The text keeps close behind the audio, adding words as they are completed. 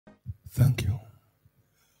Thank you.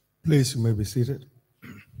 Please, you may be seated.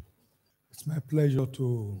 It's my pleasure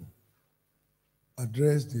to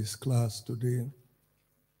address this class today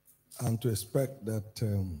and to expect that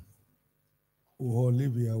we all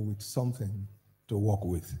live here with something to work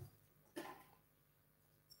with.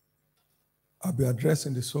 I'll be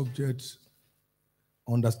addressing the subject,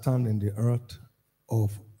 understanding the art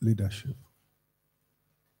of leadership.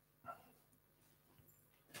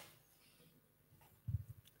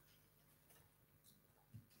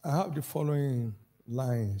 I have the following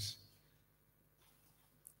lines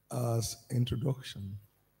as introduction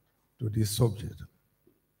to this subject.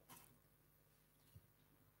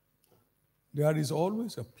 There is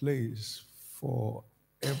always a place for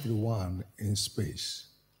everyone in space.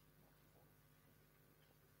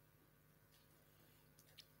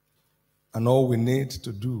 And all we need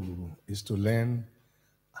to do is to learn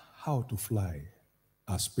how to fly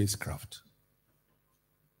a spacecraft.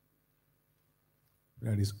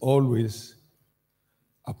 There is always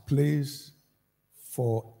a place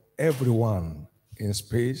for everyone in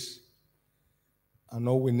space, and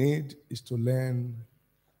all we need is to learn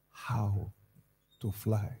how to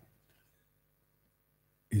fly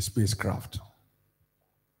a spacecraft.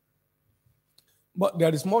 But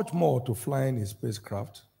there is much more to flying a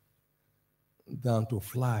spacecraft than to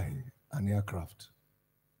fly an aircraft.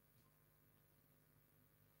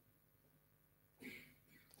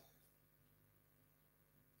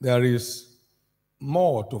 There is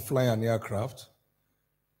more to fly an aircraft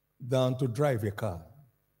than to drive a car.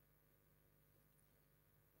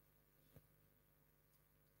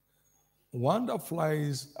 One that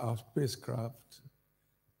flies a spacecraft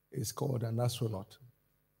is called an astronaut.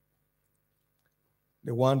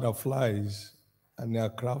 The one that flies an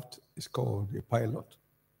aircraft is called a pilot.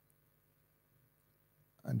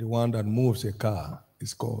 And the one that moves a car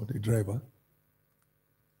is called a driver.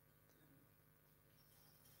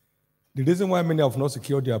 The reason why many have not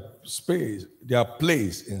secured their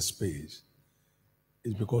place in space,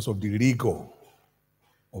 is because of the rigor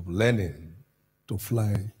of learning to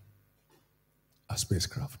fly a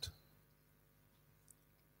spacecraft.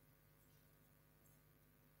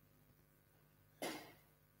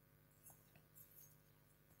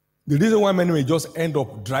 The reason why many may just end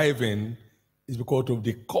up driving is because of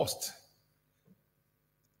the cost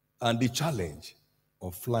and the challenge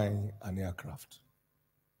of flying an aircraft.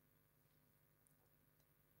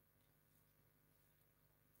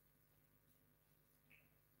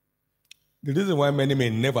 The reason why many may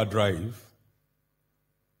never drive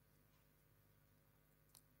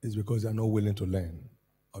is because they are not willing to learn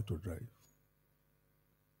how to drive.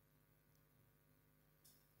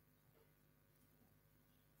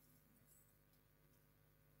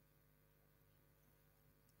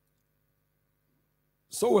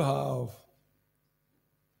 So we have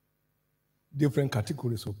different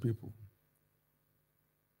categories of people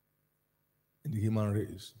in the human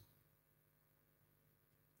race.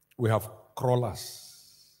 We have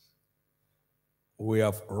crawlers, we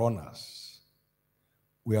have runners,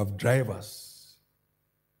 we have drivers,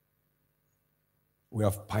 we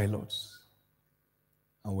have pilots,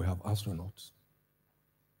 and we have astronauts.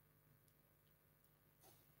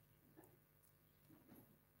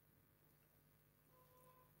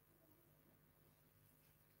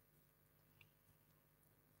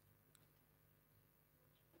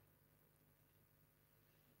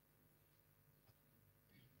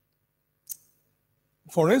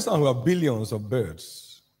 For instance, we have billions of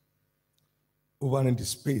birds over in the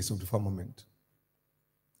space of the firmament.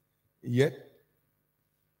 Yet,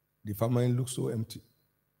 the firmament looks so empty.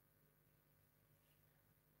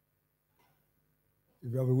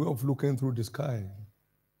 If you have a way of looking through the sky,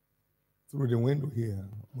 through the window here,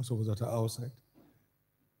 most of us that are outside,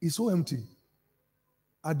 it's so empty.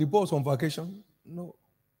 Are the birds on vacation? No.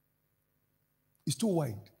 It's too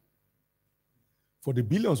wide for the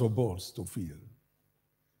billions of birds to fill.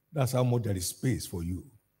 That's how much there is space for you.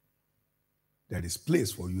 There is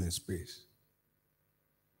place for you in space.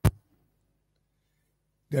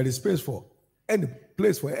 There is space for any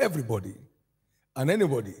place for everybody and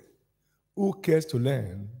anybody who cares to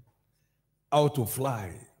learn how to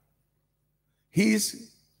fly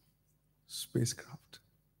his spacecraft.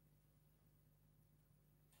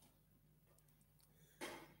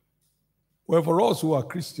 Well, for us who are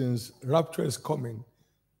Christians, rapture is coming.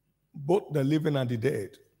 Both the living and the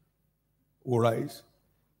dead will rise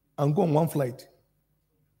and go on one flight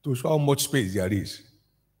to show how much space there is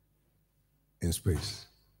in space.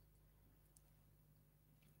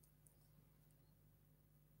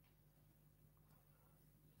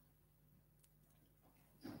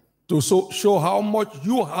 To show how much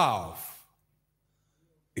you have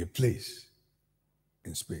a place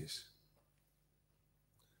in space.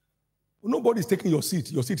 Nobody's taking your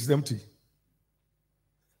seat. Your seat is empty.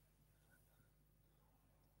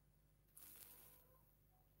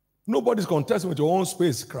 Nobody's contesting with your own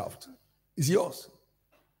spacecraft. It's yours.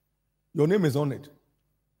 Your name is on it.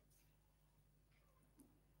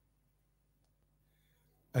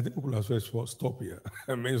 I think people are supposed to stop here.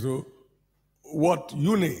 I mean, so what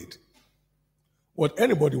you need, what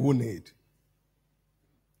anybody will need,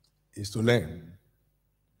 is to learn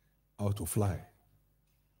how to fly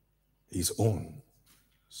his own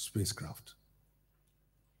spacecraft.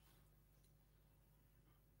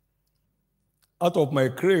 Out of my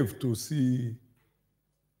crave to see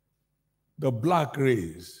the black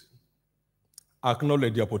race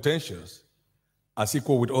acknowledge their potentials as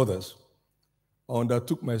equal with others, I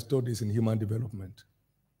undertook my studies in human development.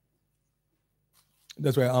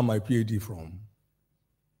 That's where I am my PhD from.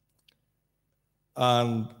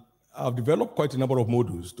 And I've developed quite a number of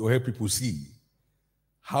modules to help people see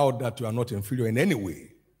how that you are not inferior in any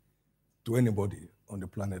way to anybody on the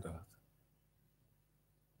planet Earth.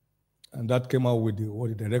 And that came out with what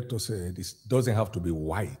the director said, it doesn't have to be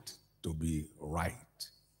white to be right.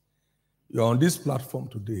 You're on this platform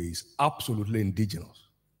today is absolutely indigenous.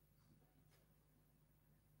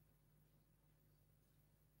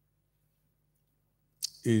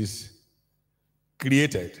 Is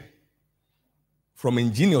created from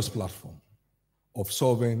ingenious platform of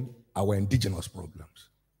solving our indigenous problems.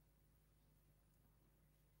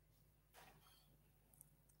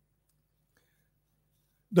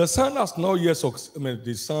 The sun has not yet,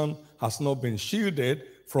 the sun has not been shielded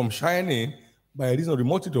from shining by a reason of the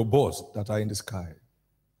multitude of birds that are in the sky.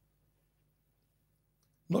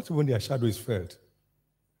 Not even their shadow is felt.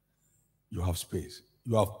 You have space.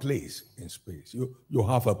 You have place in space. You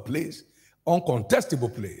have a place,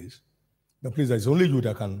 uncontestable place, the place that is only you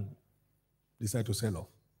that can decide to sell off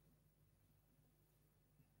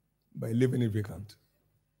by leaving it vacant.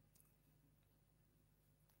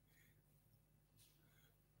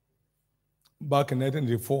 Back in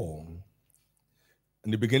 1984,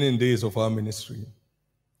 in the beginning days of our ministry,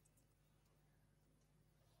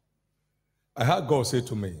 I heard God say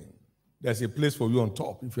to me, there's a place for you on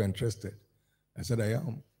top if you're interested. I said, I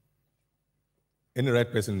am. Any right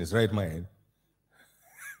person in his right mind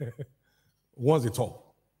wants the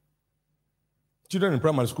top. Children in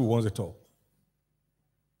primary school wants the top.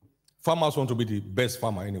 Farmers want to be the best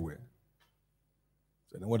farmer anywhere.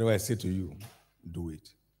 So then whatever I say to you, do it.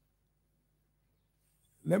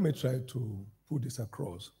 Let me try to put this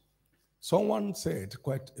across. Someone said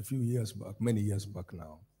quite a few years back, many years back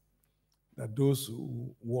now, that those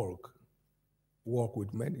who walk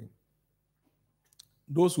with many.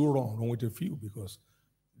 Those who run with a few because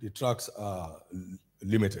the tracks are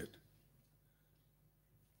limited.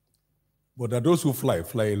 But that those who fly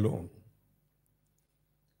alone.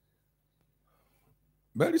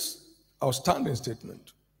 Very outstanding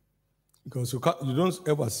statement. Because you don't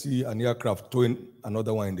ever see an aircraft towing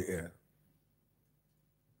another one in the air.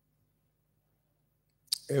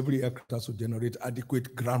 Every aircraft has to generate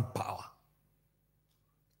adequate ground power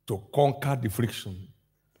to conquer the friction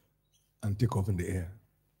and take off in the air.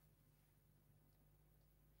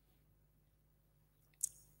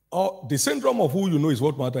 The syndrome of who you know is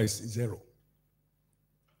what matters is zero.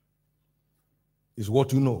 It's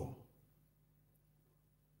what you know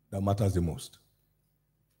that matters the most.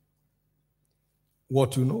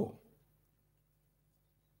 What you know.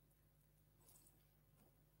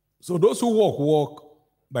 So those who walk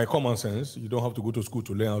by common sense. You don't have to go to school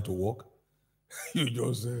to learn how to walk. You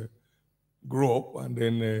just grow up and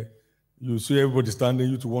then you see everybody standing,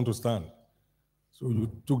 you too want to stand. So you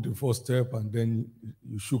took the first step and then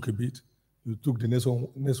you shook a bit. You took the next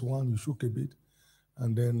one, you shook a bit.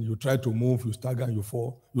 And then you try to move, you stagger, you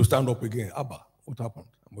fall, you stand up again. Abba, what happened?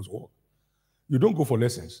 I must walk. You don't go for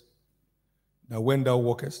lessons. That when thou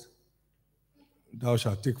walkest, thou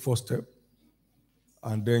shalt take first step,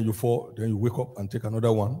 and then you fall, then you wake up and take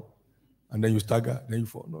another one, and then you stagger, then you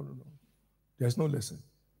fall. No. There's no lesson.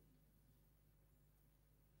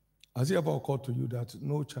 Has it ever occurred to you that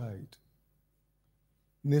no child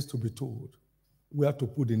needs to be told where to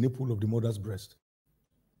put the nipple of the mother's breast?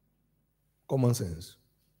 Common sense.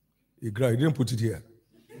 He didn't put it here.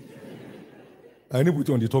 I didn't put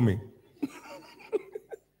it on the tummy.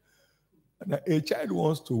 And a child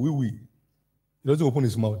wants to wee-wee. He doesn't open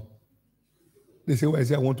his mouth. They say, why is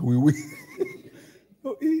he I want to wee-wee?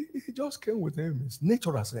 No, he just came with him. It's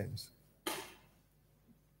natural sense.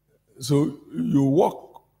 So you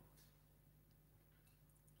walk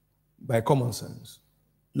by common sense.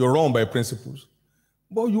 You run by principles.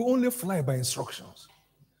 But you only fly by instructions.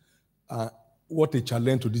 what a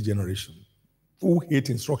challenge to this generation who hate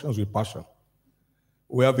instructions with passion.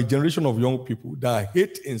 We have a generation of young people that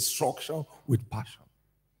hate instruction with passion.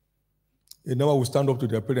 They never will stand up to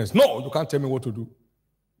their parents. No, you can't tell me what to do.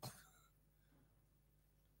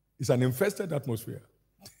 It's an infested atmosphere.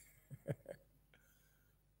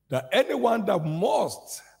 That anyone that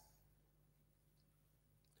must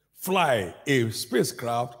fly a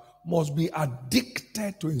spacecraft must be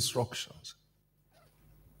addicted to instructions.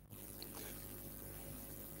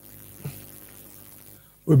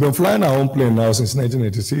 We've been flying our own plane now since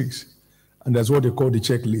 1986, and that's what they call the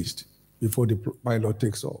checklist before the pilot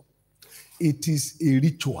takes off. It is a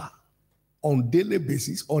ritual on daily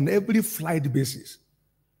basis, on every flight basis.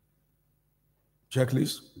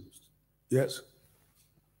 Checklist, yes.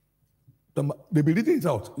 They be reading it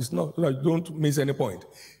out. It's not so that you don't miss any point.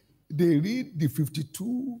 They read the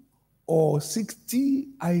 52 or 60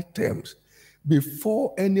 items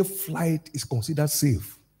before any flight is considered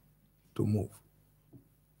safe to move.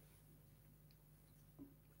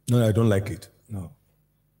 No, I don't like it. No,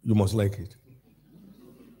 you must like it.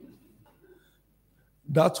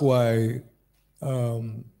 That's why there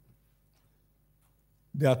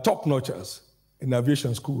are top-notchers in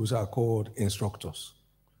aviation schools are called instructors.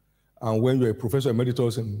 And when you're a professor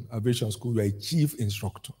emeritus in aviation school, you're a chief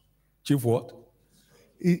instructor. Chief what?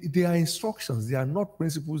 They are instructions. They are not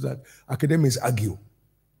principles that academics argue.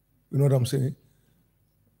 You know what I'm saying?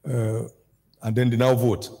 And then they now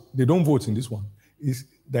vote. They don't vote in this one. It's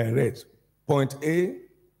direct. Point A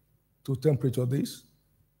to temperature this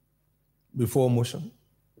before motion.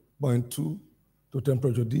 Point 2 to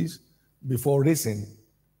temperature this before racing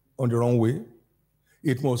on the runway.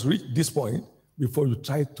 It must reach this point before you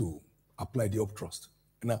try to apply the upthrust.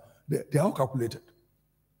 Now, they are all calculated.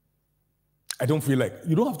 I don't feel like.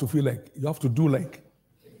 You don't have to feel like. You have to do like.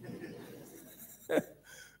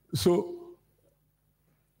 So,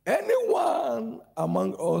 anyone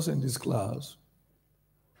among us in this class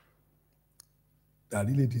that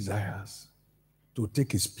really desires to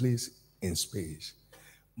take his place in space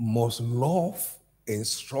must love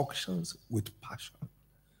instructions with passion.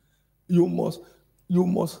 You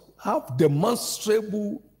must have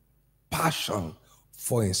demonstrable passion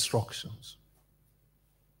for instructions.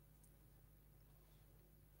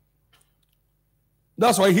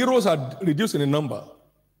 That's why heroes are reducing in number.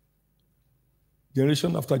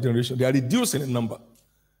 Generation after generation, they are reducing in number.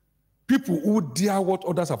 People who dare what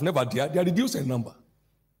others have never dared, they are reducing in number.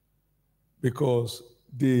 Because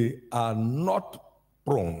they are not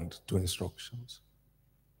prone to instructions.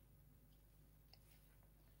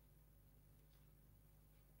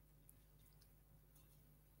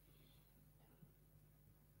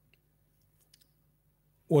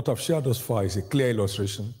 What I've shared thus far is a clear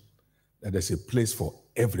illustration that there's a place for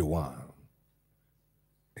everyone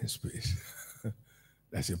in space.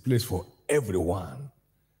 There's a place for everyone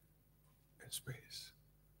in space.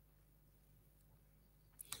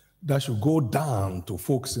 That should go down to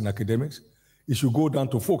folks in academics. It should go down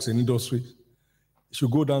to folks in industry. It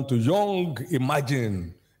should go down to young,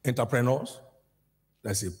 emerging entrepreneurs.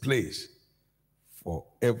 There's a place for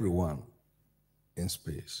everyone in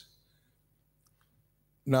space.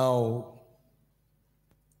 Now,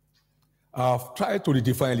 I've tried to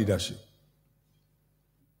redefine leadership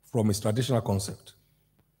from its traditional concept.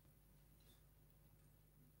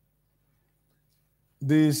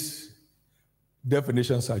 These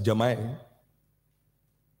definitions are germane,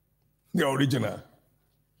 they are original.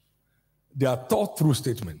 They are thought through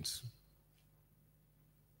statements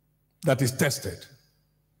that is tested.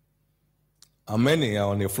 And many are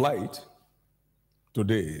on a flight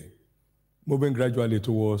today, moving gradually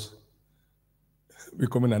towards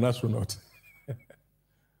becoming an astronaut.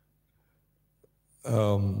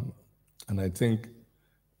 And I think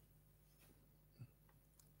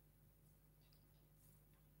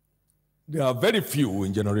there are very few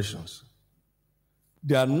in generations.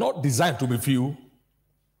 They are not designed to be few,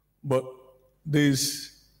 but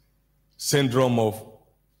this syndrome of,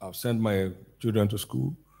 I've sent my children to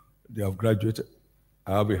school, they have graduated,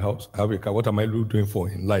 I have a house, I have a car, what am I doing for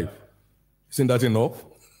in life? Isn't that enough?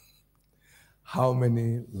 How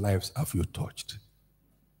many lives have you touched?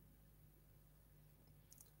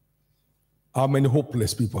 How many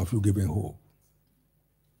hopeless people have you given hope?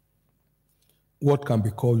 What can be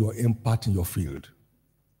called your impact in your field?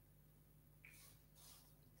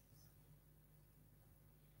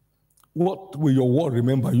 What will your world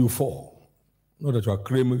remember you for? Not that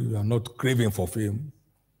you are not craving for fame,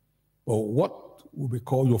 but what will be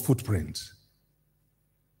called your footprint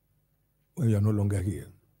when you are no longer here?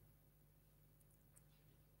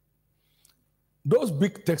 Those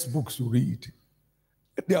big textbooks you read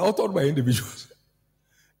They are authored by individuals.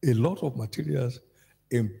 A lot of materials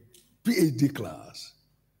in PhD class,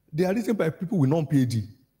 they are written by people with non-PhD.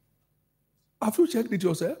 Have you checked it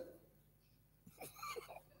yourself?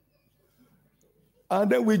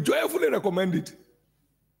 And then we joyfully recommend it.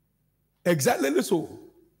 Exactly so.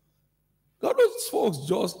 Now those folks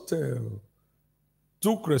just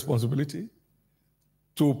took responsibility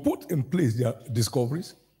to put in place their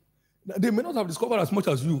discoveries. They may not have discovered as much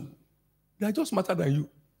as you. They are just smarter than you.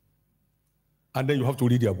 And then you have to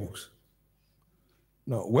read their books.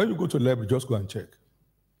 Now, when you go to the library, just go and check.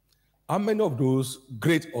 How many of those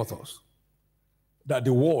great authors that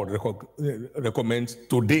the world recommends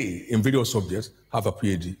today in various subjects have a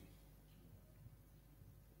PhD?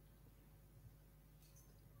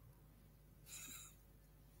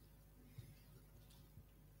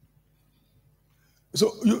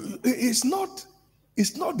 So it's not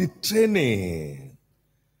the training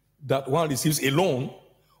that one receives alone,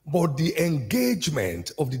 but the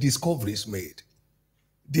engagement of the discoveries made.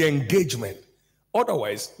 The engagement.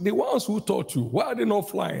 Otherwise, the ones who taught you, why are they not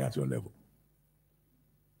flying at your level?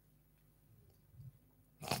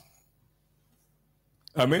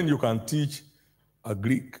 I mean, you can teach a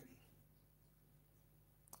Greek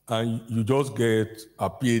and you just get a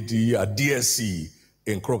PhD, a DSc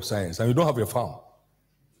in crop science, and you don't have a farm.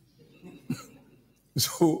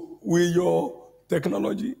 So will your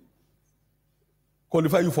technology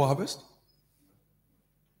qualify you for harvest?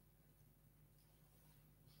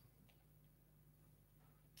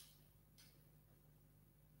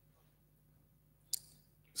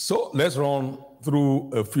 So let's run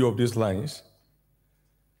through a few of these lines.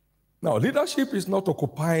 Now, leadership is not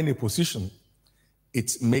occupying a position,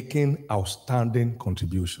 it's making outstanding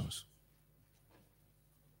contributions.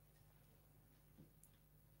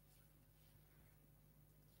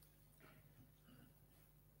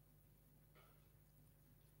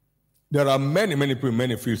 There are many people in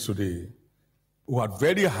many fields today who had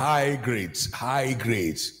very high grades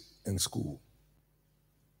in school.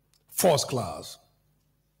 First class.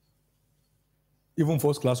 Even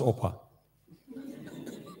first class upper.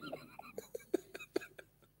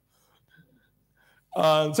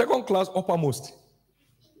 And second class uppermost.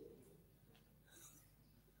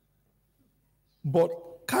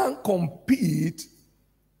 But can't compete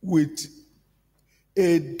with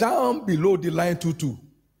a down below the line 2-2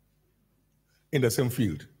 in the same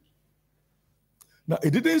field. Now, he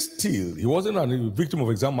didn't steal. He wasn't a victim of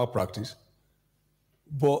exam malpractice,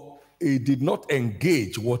 but he did not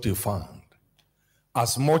engage what he found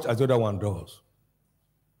as much as the other one does.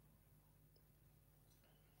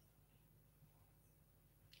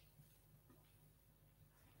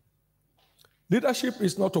 Leadership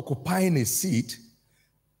is not occupying a seat,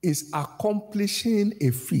 it's accomplishing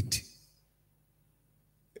a feat.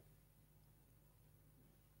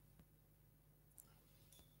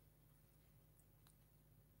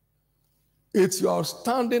 It's your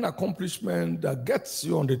outstanding accomplishment that gets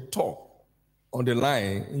you on the top, on the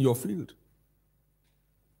line in your field.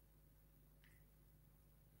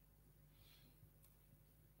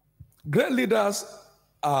 Great leaders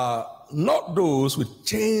are not those with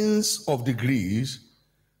chains of degrees,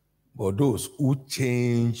 but those who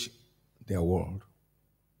change their world.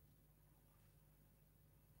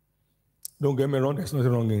 Don't get me wrong, there's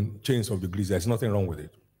nothing wrong in chains of degrees. There's nothing wrong with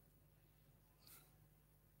it.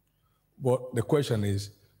 But the question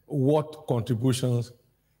is, what contributions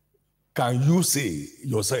can you say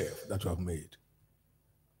yourself that you have made?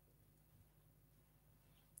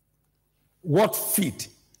 What feat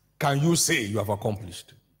can you say you have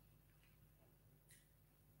accomplished?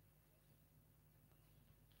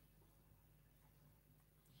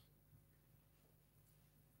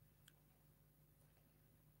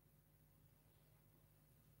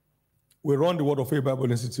 We run the Word of Faith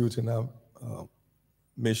Bible Institute in our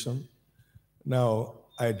mission. Now,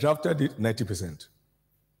 I drafted it 90%,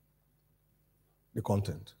 the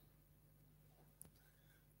content.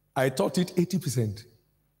 I taught it 80%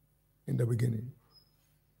 in the beginning.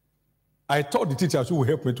 I taught the teachers who will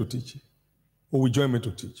help me to teach, who will join me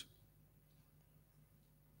to teach.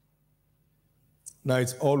 Now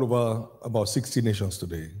it's all over about 60 nations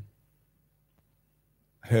today,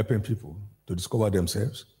 helping people to discover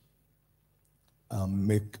themselves and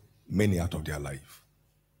make many out of their life.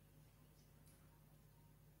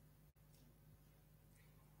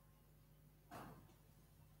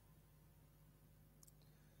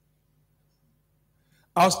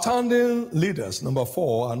 Outstanding leaders, number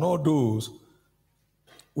 4, are not those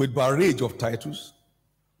with barrage of titles,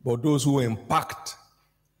 but those whose impact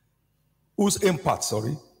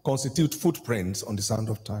constitute footprints on the sand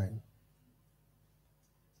of time.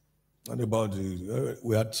 And about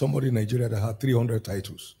we had somebody in Nigeria that had 300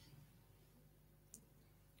 titles.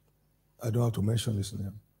 I don't have to mention his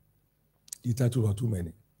name. The titles were too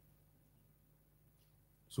many.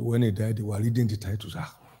 So when he died, they were reading the titles.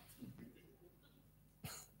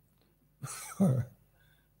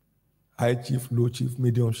 High chief, low chief,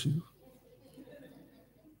 medium chief.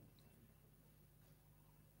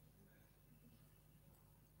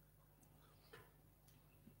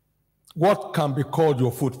 What can be called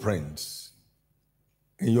your footprints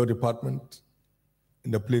in your department,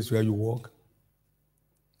 in the place where you work,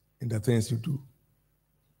 in the things you do?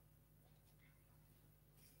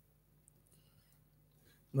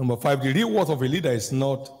 Number 5, the real worth of a leader is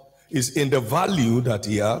in the value that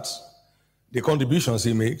he adds, the contributions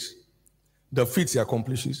he makes, the feats he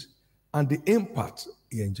accomplishes, and the impact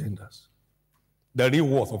he engenders. The real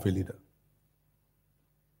worth of a leader.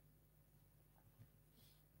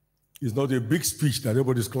 It's not a big speech that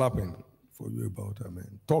everybody's clapping for you about. I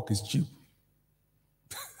mean, talk is cheap.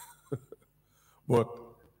 But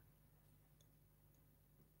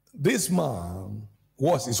this man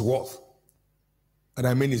was his worth. And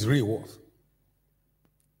I mean his real worth.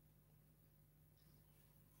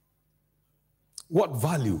 What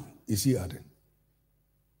value is he adding?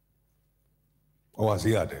 Or has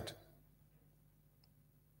he added?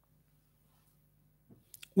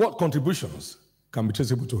 What contributions can be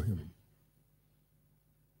traceable to him?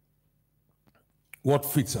 What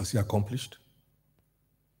feats has he accomplished?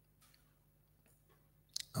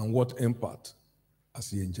 And what impact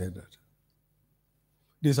has he engendered?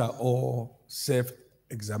 These are all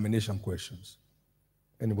self-examination questions.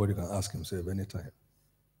 Anybody can ask himself anytime.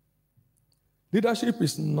 Leadership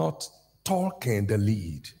is not talking the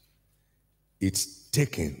lead, it's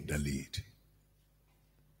taking the lead.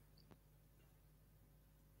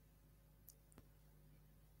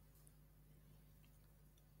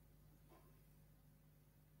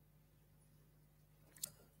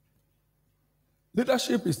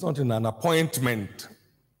 Leadership is not in an appointment,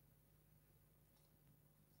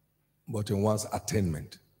 but in one's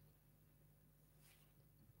attainment.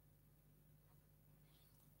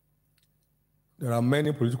 There are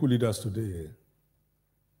many political leaders today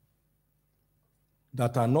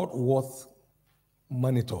that are not worth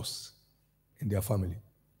monitors in their family.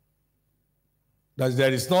 That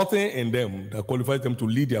there is nothing in them that qualifies them to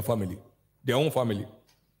lead their family, their own family.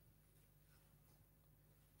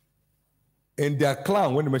 In their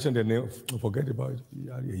clan, when they mention their name, forget about it.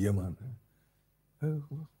 Yeah, man. You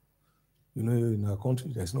know, in our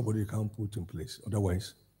country, there's nobody you can put in place.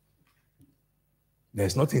 Otherwise,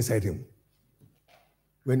 there's nothing inside him.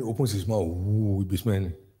 When he opens his mouth, he'll be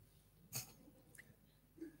smelling.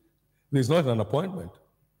 It's not an appointment,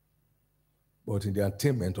 but in the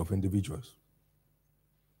attainment of individuals.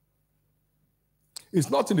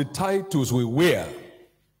 It's not in the titles we wear.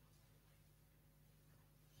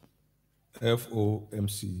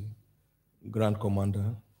 FOMC, Grand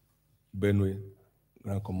Commander, Benue,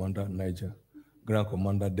 Grand Commander, Niger, Grand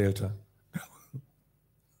Commander, Delta.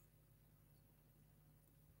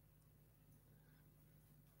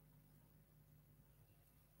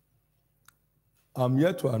 I'm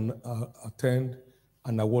yet to attend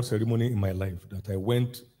an award ceremony in my life that I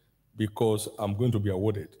went because I'm going to be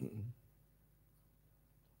awarded.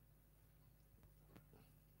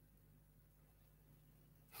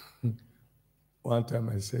 One time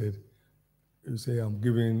I said, you say I'm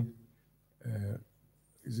giving,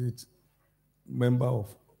 is it member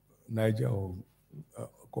of Niger or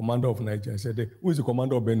commander of Niger? I said, who is the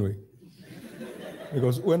commander of Benue?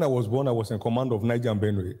 Because when I was born, I was in command of Niger and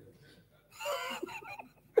Benue.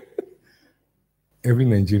 Every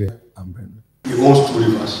Nigerian and Benue. He owns 2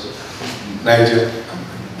 rivers, Niger and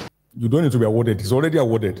Benue. You don't need to be awarded. It's already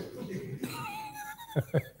awarded.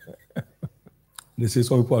 They say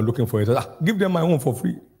some people are looking for it. Give them my own for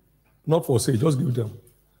free. Not for sale, just give them.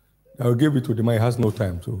 I will give it to the man, he has no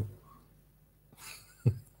time. So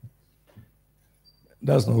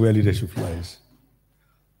that's not where leadership lies.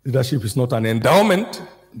 Leadership is not an endowment,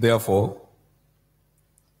 therefore,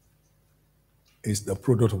 it's the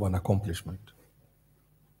product of an accomplishment.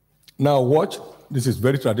 Now watch, this is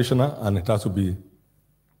very traditional and it has to be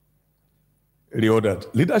reordered.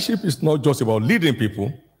 Leadership is not just about leading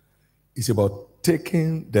people, it's about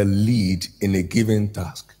taking the lead in a given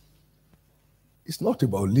task. It's not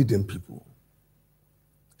about leading people.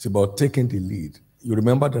 It's about taking the lead. You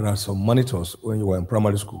remember there are some monitors when you were in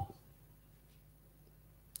primary school.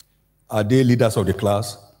 Are they leaders of the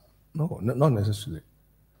class? No, not necessarily.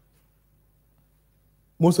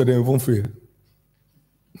 Most of them even fail.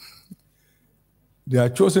 They are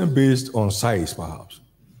chosen based on size, perhaps.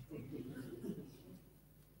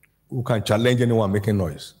 who can challenge anyone making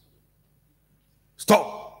noise.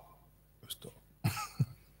 Stop. Stop.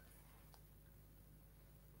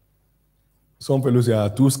 Some fellows are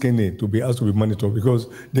too skinny to be asked to be monitored because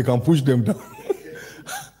they can push them down.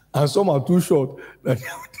 And some are too short that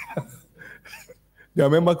their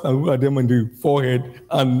members can look at them in the forehead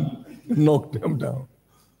and knock them down.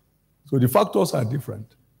 So the factors are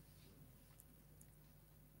different.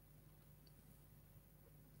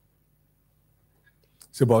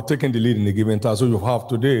 It's about taking the lead in a given task. So you have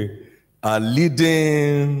today a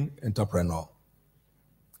leading entrepreneur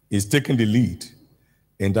is taking the lead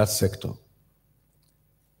in that sector.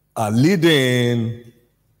 A leading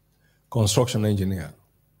construction engineer,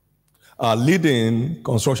 a leading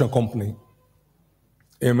construction company.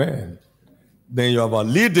 Amen. Then you have a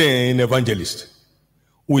leading evangelist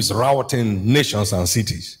who is routing nations and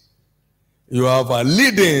cities. You have a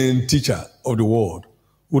leading teacher of the word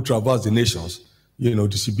who traverses the nations,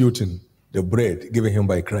 distributing the bread given him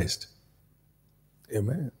by Christ.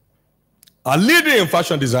 Amen. A leading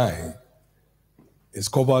fashion design is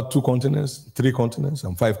covered 2 continents, 3 continents,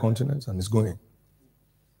 and 5 continents, and it's going.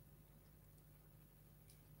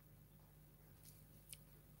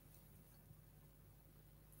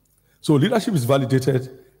 So leadership is validated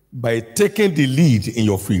by taking the lead in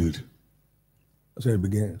your field. That's where it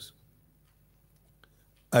begins.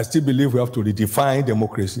 I still believe we have to redefine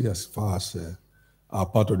democracy as far as our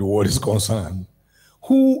part of the world is concerned.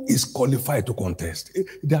 Who is qualified to contest?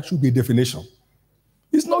 There should be a definition.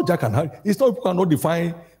 It's not Jack and Harry. It's not people cannot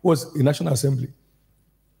define what's a National Assembly.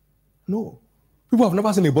 No. People have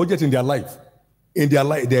never seen a budget in their life,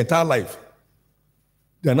 their entire life.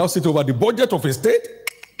 They are now sitting over the budget of a state.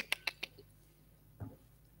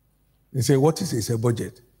 They say, what is it? It's a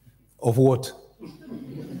budget. Of what?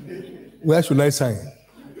 Where should I sign?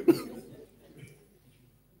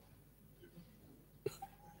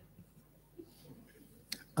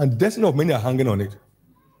 And the destiny of many are hanging on it.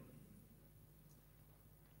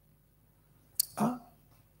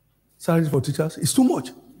 Salaries for teachers, it's too much.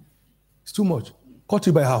 It's too much. Cut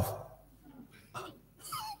it by half.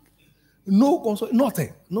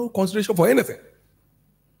 Nothing. No consideration for anything.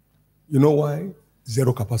 You know why?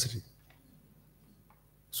 Zero capacity.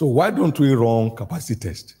 So why don't we run capacity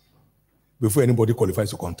test before anybody qualifies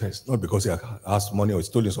to contest? Not because he has money or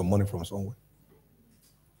stolen some money from somewhere.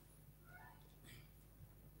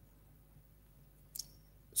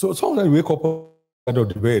 So sometimes we wake up out of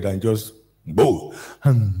the bed and just boom.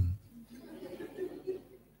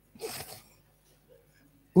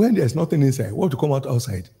 When there's nothing inside, what to come out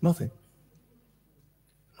outside? Nothing.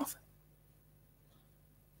 Nothing.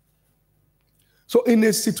 So in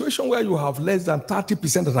a situation where you have less than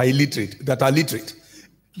 30% that are illiterate,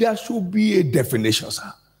 there should be a definition,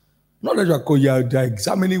 sir. Not that you're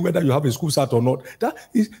examining whether you have a school cert or not.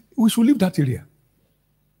 We should leave that area.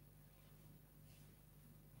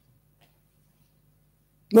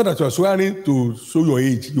 Not that you're swearing to show your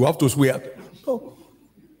age. You have to swear. No.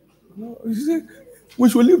 You see, we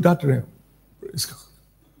should leave that realm.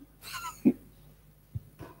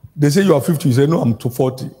 They say you are 50. You say, no, I'm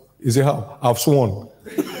 40. You say, how? I've sworn.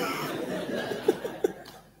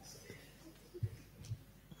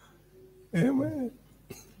 Amen.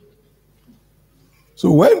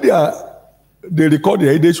 So when they record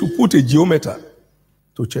the age, they should put a geometer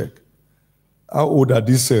to check. How old are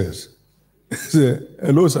these cells? Say,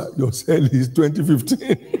 hello, sir, your cell is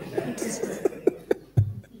 2015.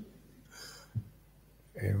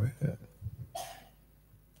 Amen.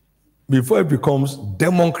 Before it becomes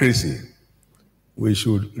democracy, we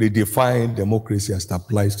should redefine democracy as it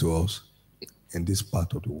applies to us in this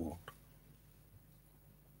part of the world.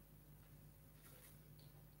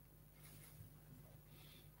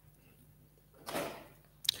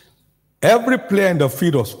 Every player in the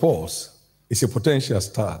field of sports is a potential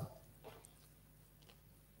star.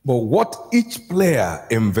 But what each player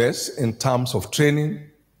invests in terms of training,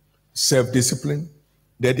 self-discipline,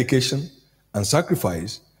 dedication, and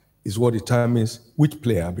sacrifice is what determines which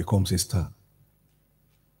player becomes a star.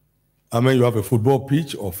 I mean, you have a football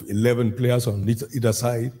pitch of 11 players on either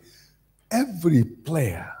side. Every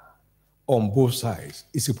player on both sides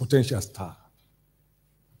is a potential star.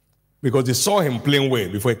 Because they saw him playing well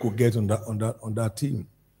before he could get on that team.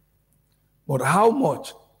 But how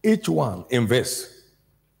much each one invests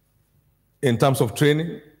in terms of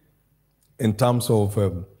training, in terms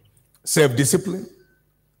of self-discipline,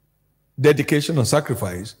 dedication, and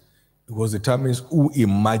sacrifice, because determines who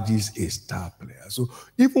emerges a star player. So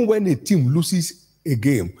even when a team loses a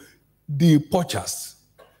game, the poachers,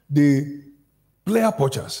 the player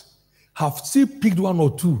poachers, have still picked one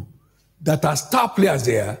or two that are star players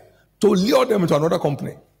there to lure them into another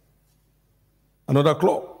company. another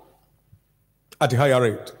club at a higher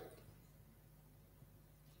rate.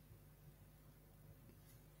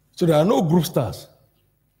 So there are no group stars.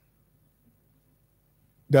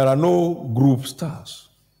 There are no group stars.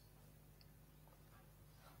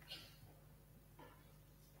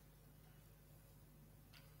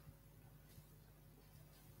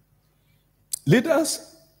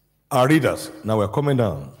 Leaders are readers. Now we're coming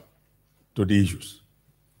down to the issues.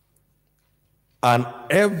 And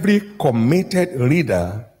every committed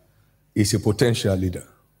reader is a potential leader.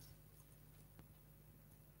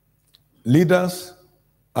 Leaders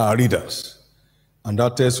are readers. And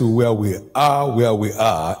that tells you where we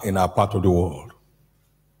are in our part of the world.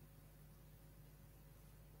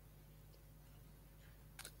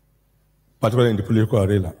 Particularly in the political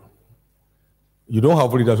arena. You don't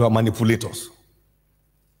have readers who are manipulators.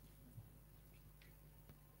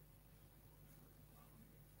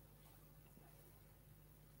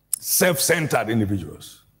 Self-centered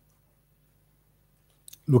individuals.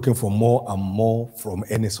 Looking for more and more from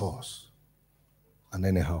any source and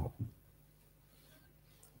anyhow.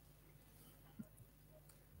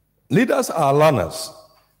 Leaders are learners,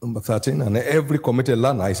 number 13, and every committed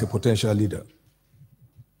learner is a potential leader.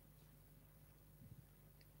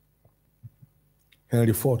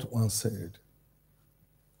 Henry Ford once said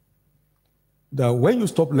that when you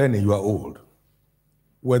stop learning, you are old,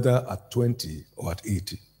 whether at 20 or at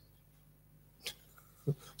 80.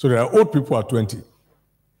 So there are old people at 20.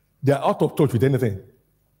 They are out of touch with anything.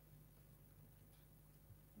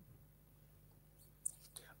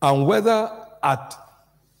 And whether at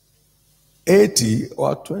 80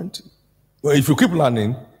 or at 20. Well, if you keep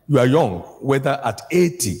learning, you are young, whether at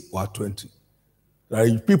 80 or at 20. There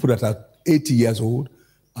are people that are 80 years old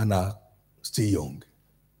and are still young,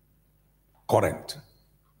 current,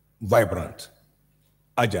 vibrant,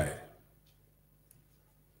 agile.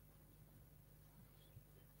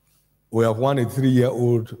 We have one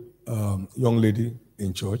 83-year-old young lady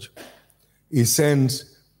in church. He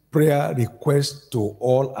sends prayer requests to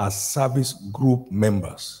all our service group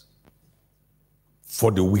members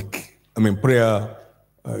for the week. I mean, prayer,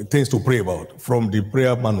 things to pray about from the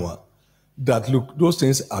prayer manual. That, look, those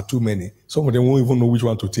things are too many. Some of them won't even know which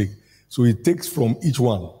one to take. So he takes from each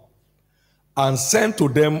one and send to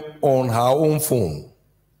them on her own phone.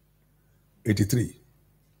 83.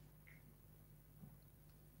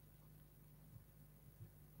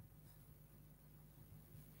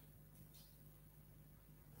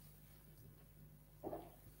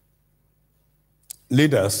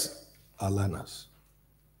 Leaders are learners.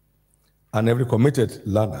 And every committed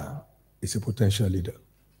learner is a potential leader.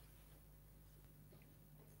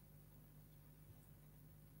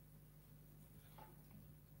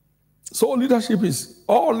 So leadership is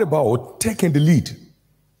all about taking the lead,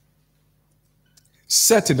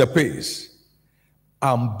 setting the pace,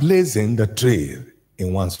 and blazing the trail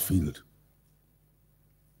in one's field.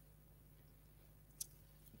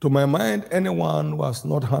 To my mind, anyone who has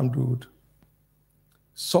not handled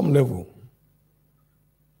some level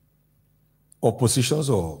of positions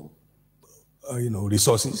or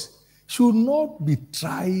resources should not be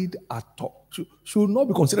tried at all, should not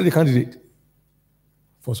be considered a candidate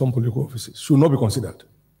for some political offices, should not be considered.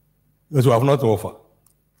 Because you have nothing to offer.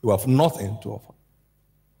 You have nothing to offer.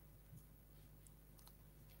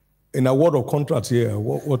 In a word of contrast here,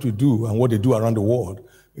 what we do and what they do around the world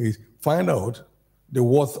is find out the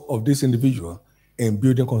worth of this individual in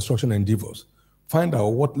building construction endeavors. Find out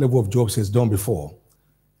what level of jobs he's done before.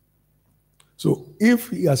 So if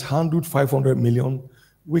he has handled 500 million,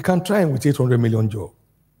 we can try him with 800 million job.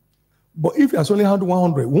 But if he has only handled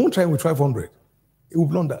 100, we won't try him with 500. It will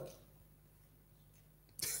blunder.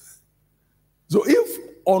 So if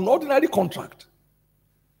on ordinary contract,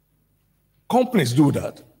 companies do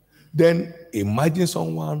that, then imagine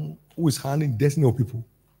someone who is handling destiny of people.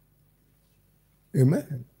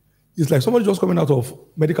 Amen. It's like somebody just coming out of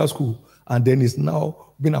medical school and then is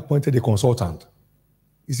now being appointed a consultant.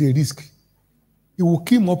 It's a risk. It will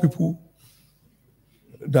kill more people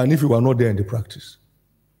than if you were not there in the practice.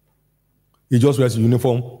 He just wears a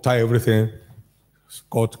uniform, tie everything,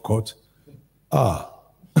 cut.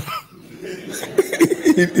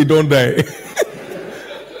 He don't die.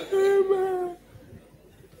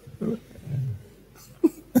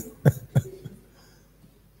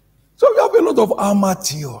 So we have a lot of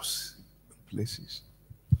amateurs places,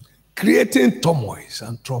 creating turmoils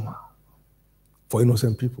and trauma for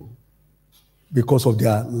innocent people because of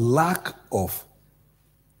their lack of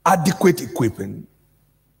adequate equipping,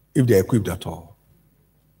 if they're equipped at all.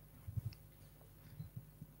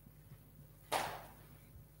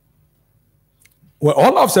 Well,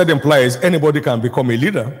 all I've said implies anybody can become a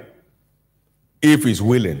leader. if he's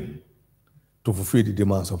willing to fulfill the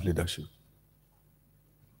demands of leadership.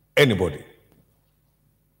 Anybody.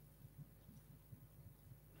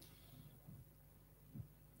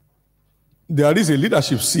 There is a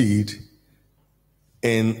leadership seed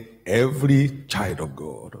in every child of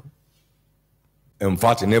God. In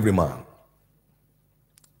fact, in every man.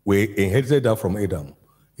 We inherited that from Adam.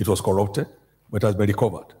 It was corrupted, but it has been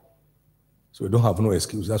recovered. So we don't have no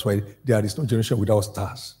excuse. That's why there is no generation without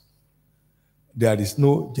stars. There is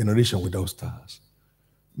no generation without stars.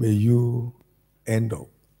 May you end up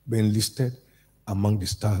being listed among the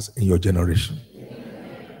stars in your generation.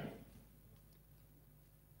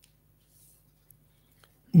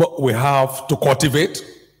 But we have to cultivate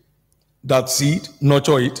that seed,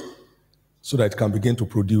 nurture it, so that it can begin to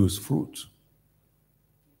produce fruit.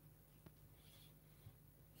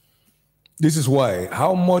 This is why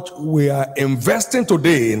how much we are investing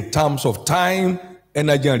today in terms of time,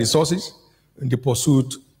 energy, and resources in the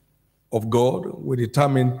pursuit of God will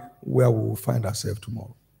determine where we will find ourselves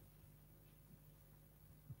tomorrow.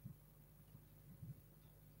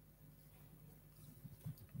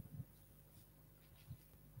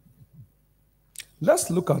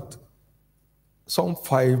 Let's look at some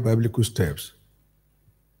 5 biblical steps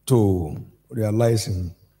to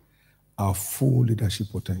realizing our full leadership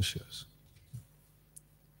potentials.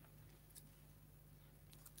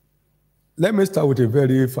 Let me start with a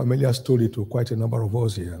very familiar story to quite a number of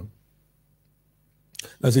us here.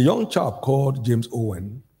 There's a young chap called James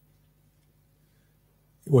Owen.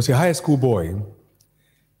 He was a high school boy,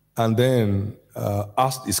 and then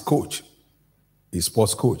asked his coach, his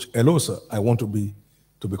sports coach, "Hello, sir, I want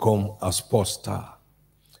to become a sports star."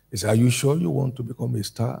 He said, "Are you sure you want to become a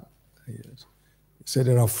star?" Yes. He said,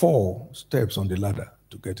 "There are 4 steps on the ladder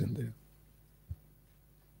to get in there."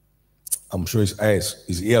 I'm sure his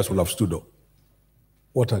ears will have stood up.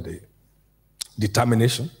 What are they?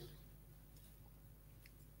 Determination,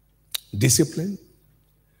 discipline,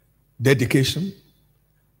 dedication,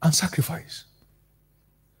 and sacrifice.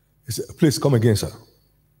 He said, "Please come again, sir."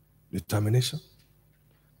 Determination,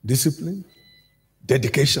 discipline,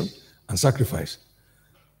 dedication, and sacrifice.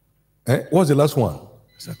 What's the last one?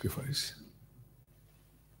 Sacrifice.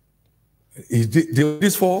 Is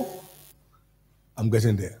this 4? I'm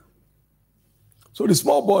getting there. So the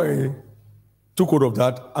small boy took hold of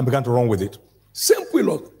that and began to run with it. Simple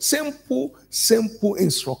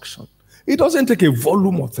instruction. It doesn't take a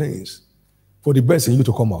volume of things for the best in you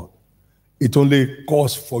to come out. It only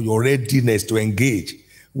calls for your readiness to engage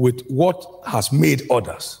with what has made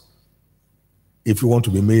others if you want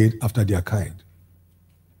to be made after their kind.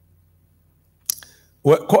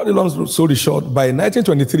 Well, cut the long story short, by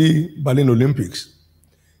 1923 Berlin Olympics,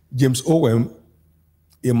 James Owen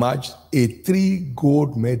emerged a 3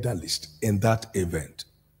 gold medalist in that event.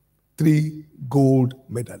 3 gold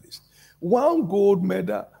medalists. 1 gold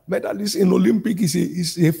medalist in Olympic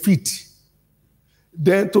is a feat.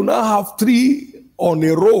 Then to now have 3 on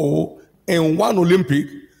a row in 1 Olympic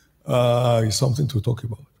is something to talk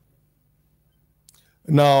about.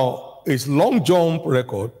 Now, his long jump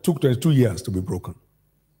record took 22 years to be broken.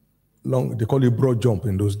 They call it broad jump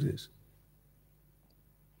in those days.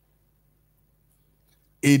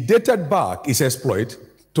 He dated back his exploit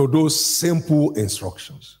to those simple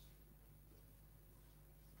instructions.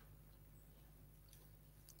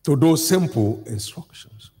 To those simple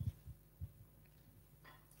instructions.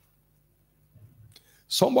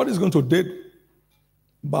 Somebody's going to date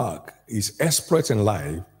back his exploits in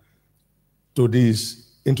life to this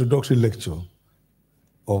introductory lecture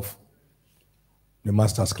of the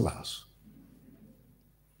master's class.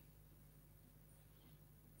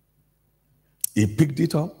 He picked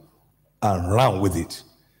it up and ran with it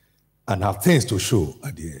and have things to show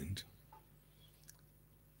at the end.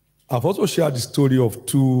 I've also shared the story of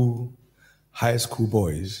 2 high school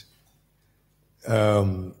boys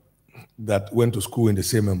that went to school in the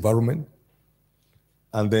same environment.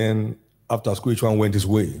 And then after school, each one went his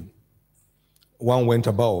way. One went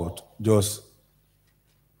about just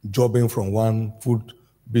jobbing from one food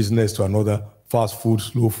business to another, fast food,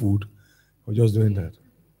 slow food, or just doing that.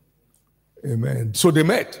 Amen. So they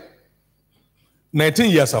met 19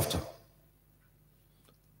 years after.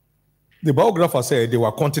 The biographer said they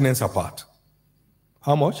were continents apart.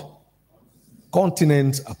 How much?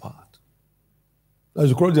 Continents apart. As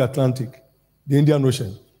you cross the Atlantic, the Indian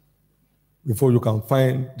Ocean, before you can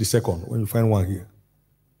find the second, when you find one here.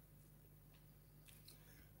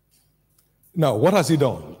 Now, what has he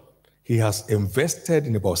done? He has invested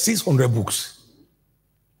in about 600 books.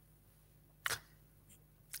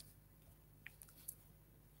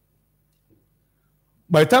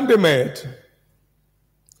 By the time they met,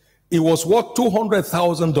 It was worth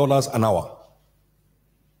 $200,000 an hour.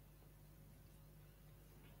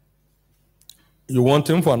 You want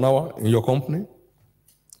him for an hour in your company?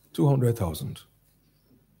 200,000.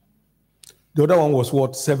 The other one was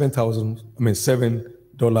worth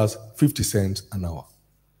 $7.50 an hour.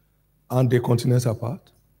 And they continents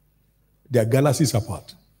apart. They are galaxies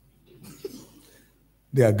apart.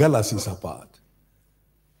 They are galaxies apart.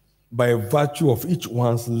 By virtue of each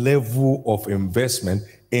one's level of investment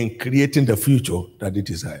in creating the future that they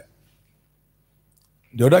desire.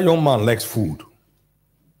 The other young man likes food.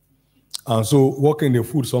 And so working the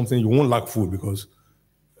food, something you won't lack food because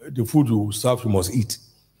the food you serve, you must eat.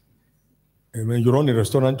 And when you run a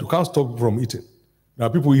restaurant, you can't stop from eating. There are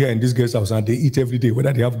people here in this guest house and they eat every day,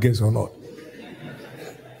 whether they have guests or not.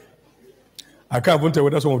 I can't even tell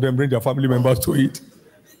whether some of them bring their family members to eat.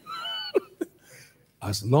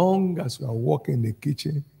 As long as you are working in the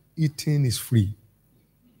kitchen, eating is free.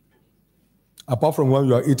 Apart from when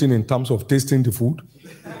you are eating in terms of tasting the food,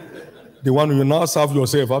 the one you now serve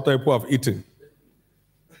yourself after people have eaten.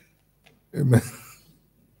 Amen.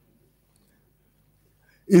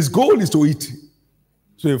 His goal is to eat.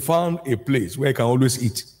 So he found a place where he can always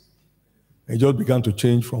eat. He just began to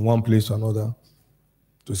change from one place to another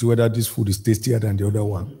to see whether this food is tastier than the other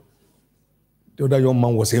one. The other young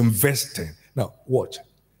man was investing. Now, watch.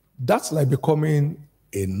 That's like becoming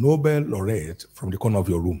a Nobel laureate from the corner of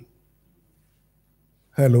your room.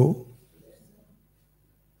 Hello?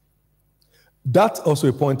 That's also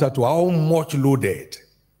a pointer to how much loaded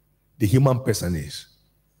the human person is.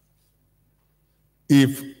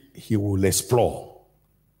 If he will explore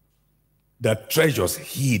the treasures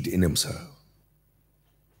hid in himself.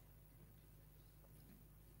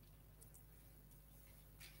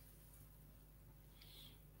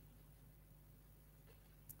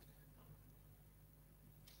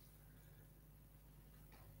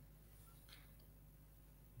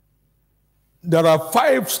 There are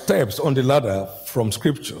 5 steps on the ladder from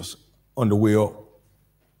scriptures on the way up.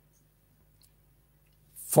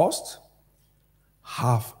 First,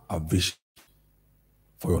 have a vision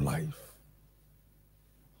for your life.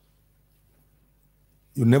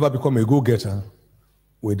 You never become a go-getter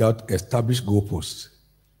without established goalposts.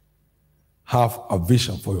 Have a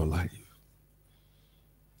vision for your life.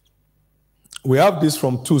 We have this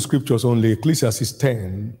from 2 scriptures only, Ecclesiastes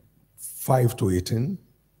 10, 5-18.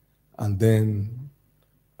 And then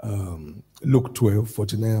Luke 12,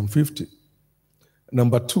 49 and 50.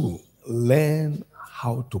 Number 2, learn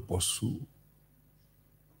how to pursue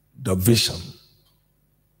the vision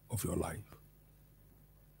of your life.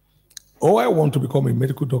 Oh, I want to become a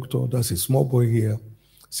medical doctor. That's a small boy here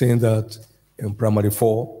saying that in primary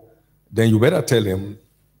 4. Then you better tell him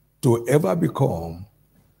to ever become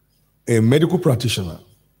a medical practitioner.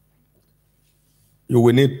 You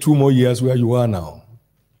will need 2 more years where you are now.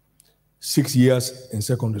 6 years in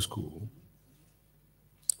secondary school,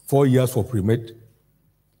 4 years for pre-med,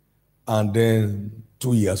 and then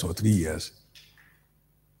 2 years or 3 years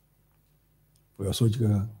for your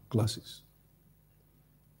surgical classes.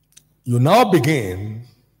 You now begin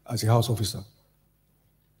as a house officer.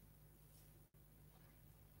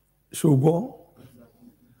 Shobo,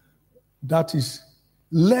 that is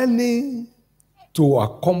learning to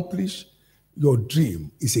accomplish your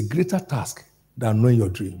dream is a greater task than knowing your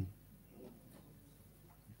dream.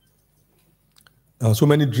 So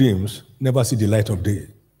many dreams never see the light of day.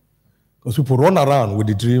 Because people run around with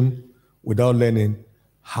the dream without learning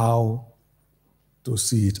how to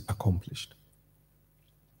see it accomplished.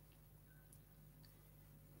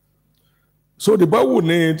 So the Bible would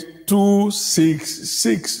need 2, 6,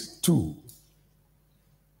 6, 2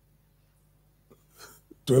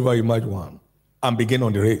 to ever emerge one and begin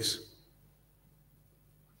on the race.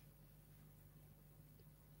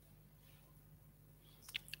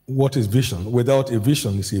 What is vision? Without a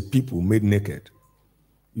vision, it's a people made naked.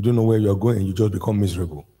 You don't know where you're going, you just become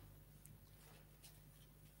miserable.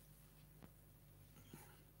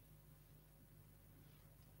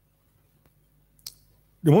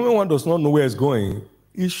 The moment one does not know where it's going,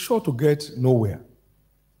 it's sure to get nowhere.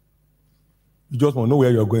 You just want to know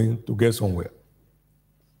where you're going to get somewhere.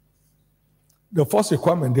 The first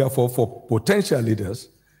requirement, therefore, for potential leaders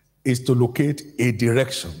is to locate a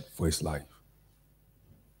direction for his life.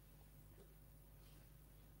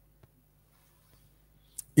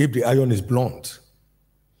 If the iron is blunt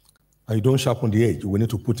and you don't sharpen the edge, you will need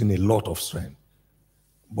to put in a lot of strength.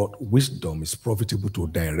 But wisdom is profitable to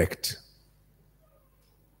direct.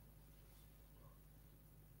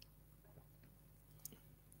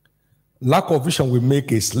 Lack of vision will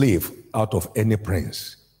make a slave out of any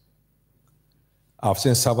prince. I've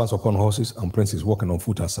seen servants upon horses and princes walking on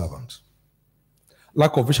foot as servants.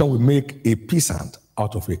 Lack of vision will make a peasant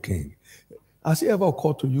out of a king. Has it ever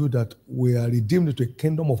occurred to you that we are redeemed into a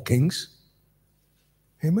kingdom of kings?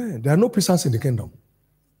 Amen. There are no peasants in the kingdom.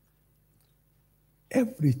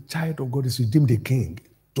 Every child of God is redeemed a king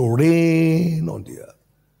to reign on the earth.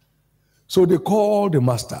 So they call the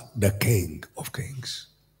master the King of Kings.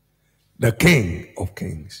 The King of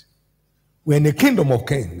Kings. We're in the kingdom of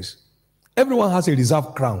kings. Everyone has a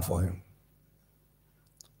reserved crown for him.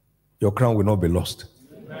 Your crown will not be lost.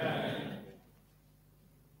 Amen.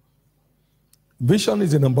 Vision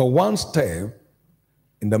is the number one step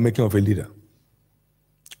in the making of a leader.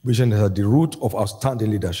 Vision is at the root of outstanding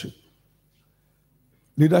leadership.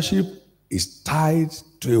 Leadership is tied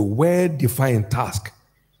to a well-defined task.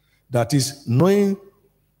 That is, knowing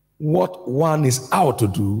what one is out to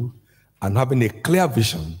do and having a clear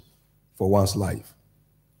vision for one's life.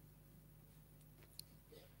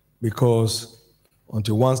 Because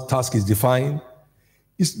until one's task is defined,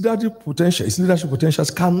 its leadership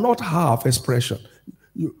potentials cannot have expression.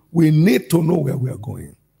 We need to know where we are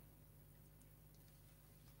going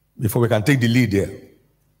before we can take the lead there.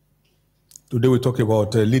 Today we talk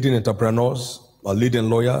about leading entrepreneurs, or leading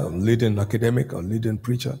lawyer, or leading academic, or leading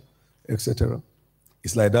preacher, etc.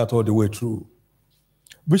 It's like that all the way through.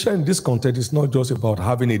 Vision in this context is not just about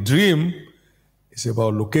having a dream, it's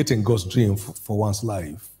about locating God's dream for one's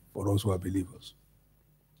life, for those who are believers.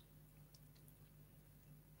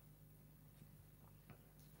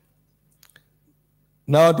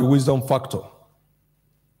 Now the wisdom factor.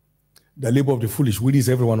 The labor of the foolish wearies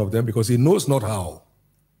every one of them because he knows not how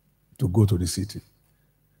to go to the city.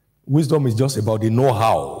 Wisdom is just about the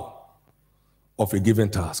know-how of a given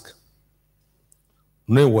task.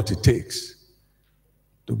 Knowing what it takes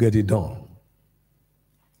to get it done.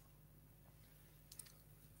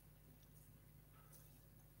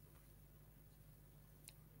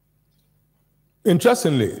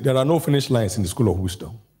 Interestingly, there are no finish lines in the school of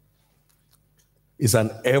wisdom. It's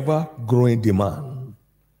an ever-growing demand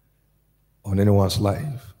on anyone's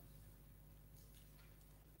life.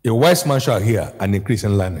 A wise man shall hear an increase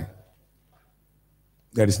in learning.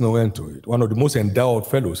 There is no end to it. One of the most endowed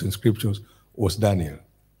fellows in scriptures was Daniel.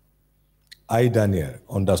 I, Daniel,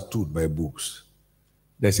 understood by books.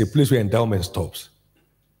 There's a place where endowment stops.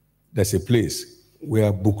 There's a place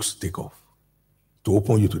where books take off to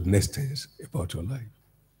open you to the next things about your life.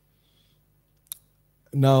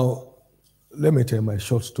 Now, let me tell my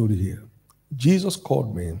short story here. Jesus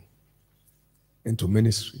called me into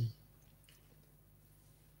ministry.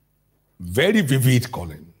 Very vivid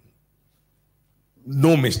calling.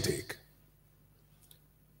 No mistake.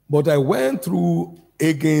 But I went through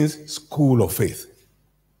Hagen's School of Faith.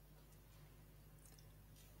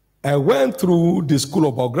 I went through the School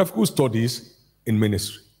of Biographical Studies in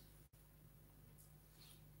ministry.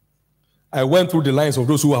 I went through the lines of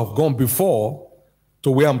those who have gone before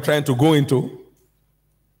to where I'm trying to go into,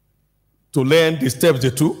 to learn the steps they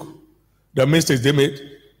took, the mistakes they made,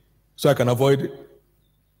 so I can avoid it.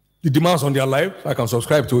 The demands on their life, I can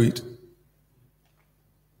subscribe to it.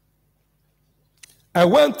 I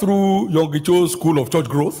went through Young Gicho's School of Church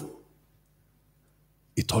Growth.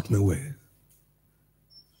 It taught me well.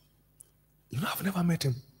 You know, I've never met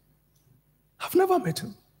him. I've never met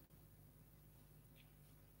him.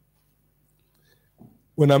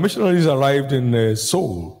 When our missionaries arrived in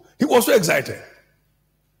Seoul, he was so excited.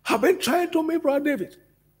 I've been trying to meet Brother David.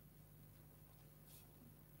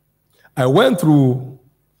 I went through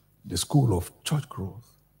the School of Church Growth,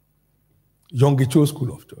 Young Gicho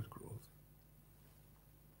School of Church Growth.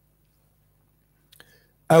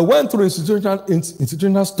 I went through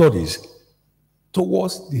institutional studies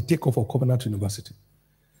towards the takeoff of Covenant University.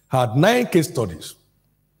 Had 9 case studies: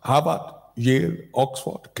 Harvard, Yale,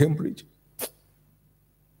 Oxford, Cambridge.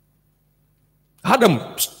 Had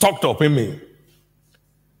them stocked up in me.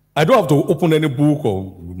 I don't have to open any book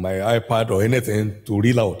or my iPad or anything to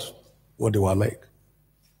reel out what they were like.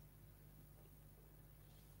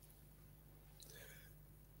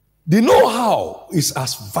 The know-how is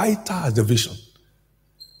as vital as the vision.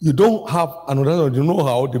 You don't have another, you know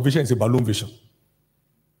how the vision is a balloon vision.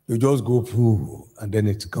 You just go through and then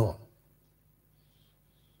it's gone.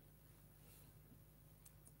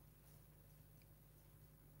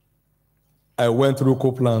 I went through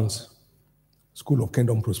Copeland's School of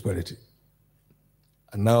Kingdom Prosperity.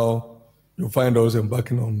 And now you find us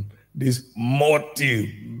embarking on this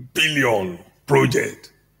multi-billion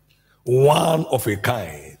project, one of a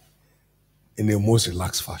kind, in a most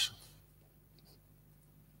relaxed fashion.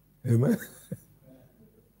 Amen.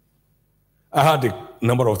 I had a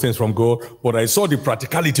number of things from God, but I saw the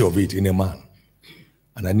practicality of it in a man.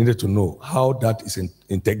 And I needed to know how that is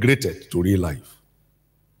integrated to real life.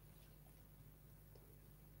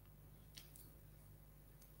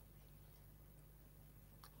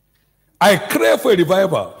 I crave for a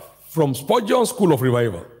revival from Spurgeon School of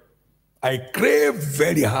Revival. I crave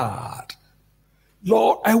very hard.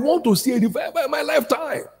 Lord, I want to see a revival in my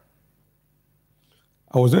lifetime.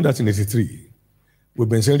 I was doing that in 83. We've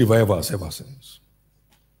been seeing revivals ever since.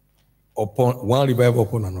 Upon one revival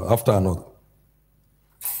upon another, after another.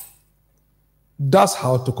 That's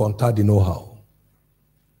how to contact the know-how.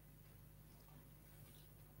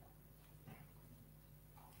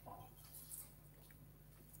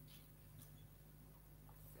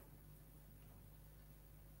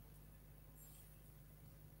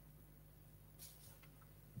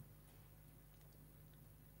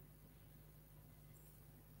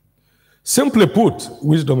 Simply put,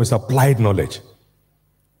 wisdom is applied knowledge.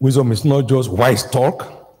 Wisdom is not just wise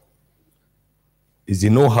talk, it's the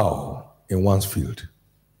know-how in one's field.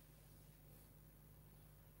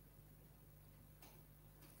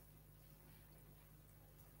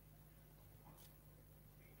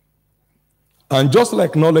 And just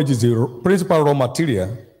like knowledge is the principal raw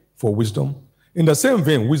material for wisdom, in the same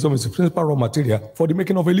vein, wisdom is the principal raw material for the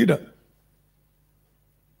making of a leader.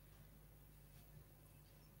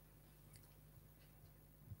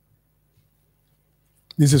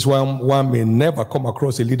 This is why one may never come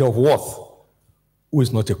across a leader of worth who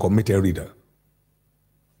is not a committed reader.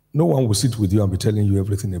 No one will sit with you and be telling you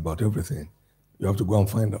everything about everything. You have to go and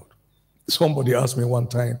find out. Somebody asked me one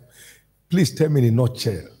time, please tell me in a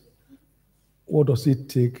nutshell, what does it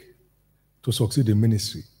take to succeed in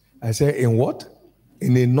ministry? I said, in what?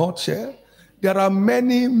 In a nutshell? There are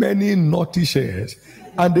many, many naughty shares,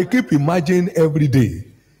 and they keep emerging every day.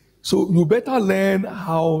 So you better learn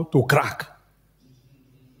how to crack.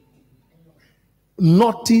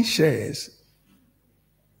 Naughty shares,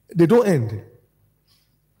 they don't end.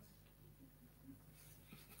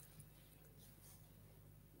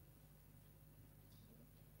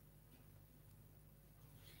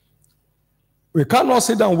 We cannot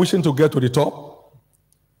sit down wishing to get to the top.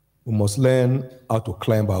 We must learn how to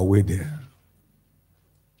climb our way there.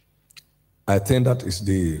 I think that is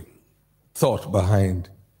the thought behind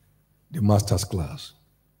the master's class.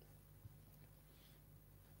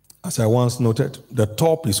 As I once noted, the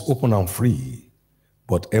top is open and free,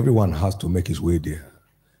 but everyone has to make his way there.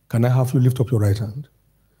 Can I have you lift up your right hand?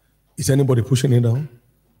 Is anybody pushing it down?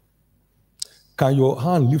 Can your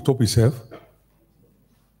hand lift up itself?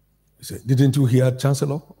 He said, didn't you hear,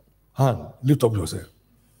 Chancellor? Hand, lift up yourself.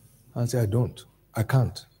 And say, I don't. I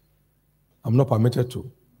can't. I'm not permitted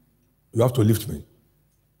to. You have to lift me.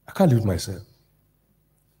 I can't lift myself.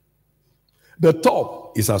 The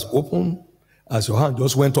top is as open as your hand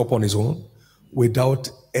just went up on its own without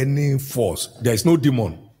any force. There is no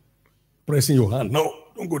demon pressing your hand. No,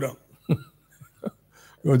 don't go down.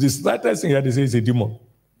 Because the slightest thing here they say is a demon.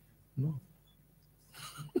 No.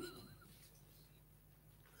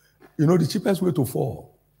 You know the cheapest way to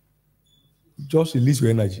fall? Just release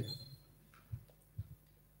your energy.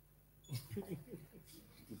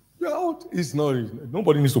 You're out. It's not,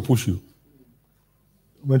 nobody needs to push you.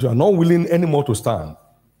 When you are not willing anymore to stand,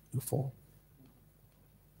 you fall.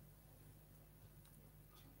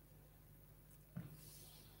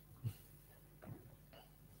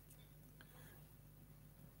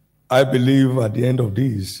 I believe at the end of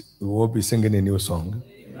this, we will be singing a new song.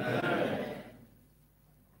 Amen.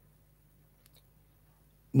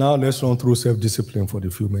 Now let's run through self-discipline for the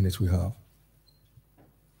few minutes we have.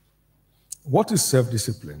 What is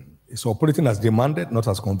self-discipline? It's operating as demanded, not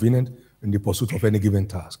as convenient in the pursuit of any given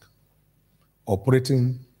task.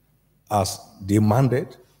 Operating as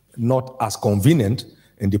demanded, not as convenient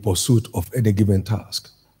in the pursuit of any given task.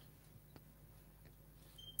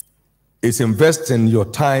 It's investing your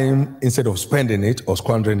time instead of spending it or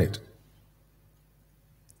squandering it.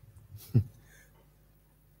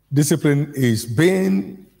 Discipline is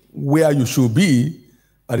being where you should be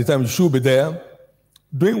at the time you should be there,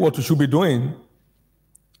 doing what you should be doing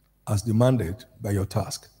as demanded by your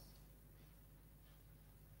task.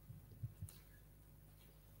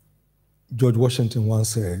 George Washington once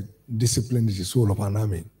said, discipline is the soul of an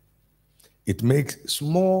army. It makes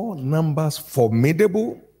small numbers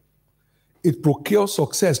formidable. It procures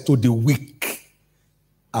success to the weak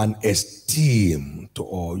and esteem to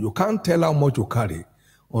all. You can't tell how much you carry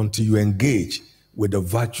until you engage with the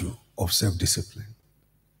virtue of self-discipline.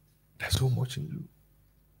 There's so much in you.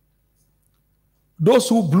 Those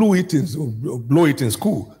who blow it in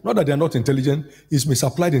school, not that they're not intelligent, it's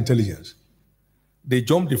misapplied intelligence. They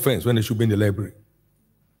jump the fence when they should be in the library.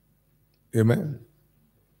 Amen.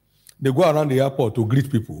 They go around the airport to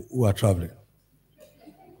greet people who are traveling.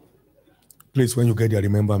 Please, when you get there,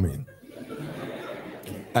 remember me.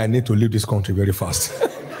 I need to leave this country very fast.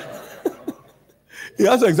 He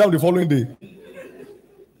has an exam the following day.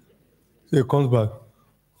 So he comes back.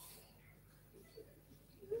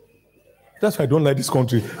 That's why I don't like this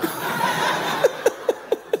country.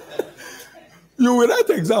 You will write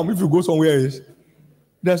the exam if you go somewhere else.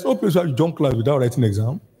 There's no place where you jump class without writing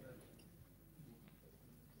exam.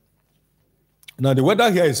 Now the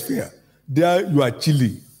weather here is fair. There you are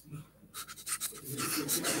chilly.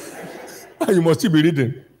 And you must still be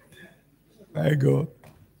reading. My God.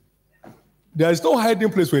 There is no hiding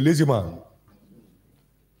place for a lazy man.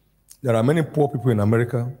 There are many poor people in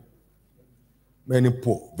America. Many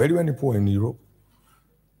poor, very many poor in Europe.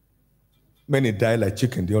 Many die like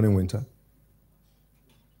chicken during winter.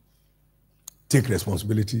 Take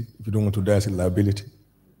responsibility if you don't want to die as a liability.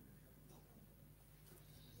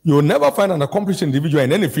 You will never find an accomplished individual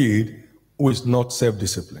in any field who is not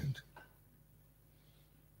self-disciplined.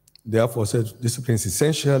 Therefore, self-discipline is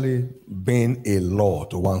essentially being a law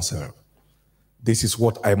to oneself. This is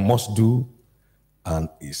what I must do, and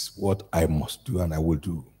is what I must do, and I will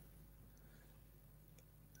do.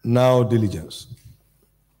 Now, diligence.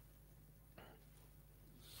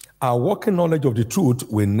 Our working knowledge of the truth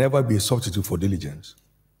will never be a substitute for diligence.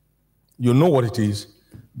 You know what it is,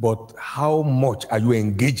 but how much are you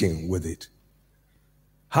engaging with it?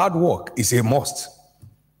 Hard work is a must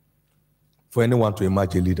for anyone to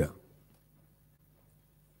emerge a leader.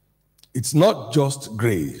 It's not just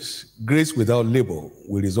grace. Grace without labor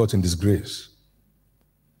will result in disgrace.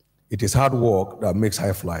 It is hard work that makes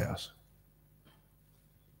high flyers.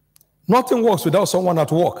 Nothing works without someone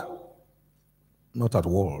at work. Not at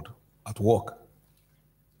world, at work.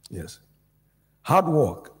 Yes. Hard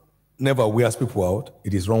work never wears people out.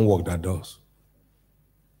 It is wrong work that does.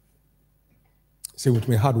 Say with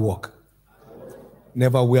me, hard work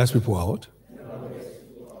never wears people out,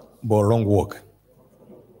 but wrong work.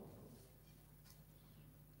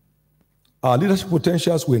 Our leadership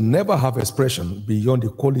potentials will never have expression beyond the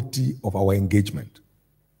quality of our engagement.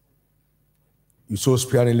 You sow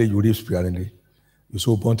sparingly, you reap sparingly. You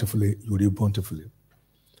sow bountifully, you reap bountifully.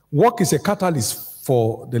 Work is a catalyst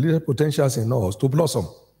for the leadership potentials in us to blossom.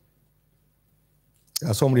 There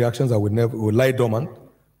are some reactions that will lie dormant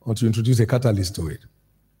until you introduce a catalyst to it.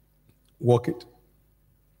 Work it.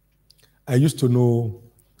 I used to know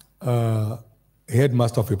a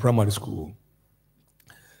headmaster of a primary school,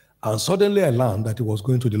 and suddenly I learned that he was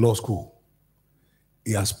going to the law school.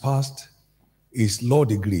 He has passed his law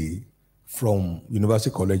degree from University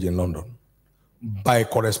College in London by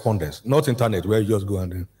correspondence, not internet where you just go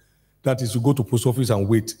and then. That is, you go to post office and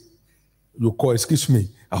wait. You call, excuse me,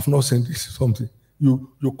 I've not sent this something.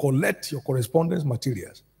 You collect your correspondence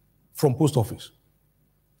materials from post office.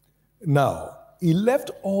 Now, he left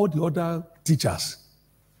all the other teachers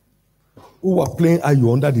who were playing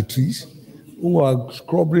ayu under the trees, who were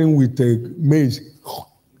scrubbing with a maize.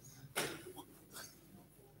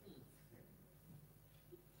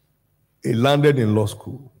 He landed in law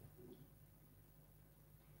school.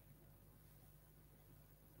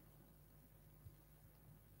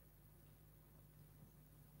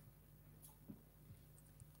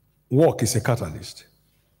 Work is a catalyst.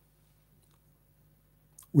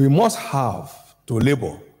 We must have to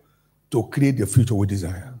labor to create the future we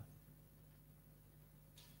desire.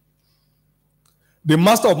 The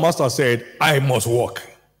master of masters said, I must work.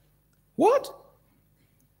 What?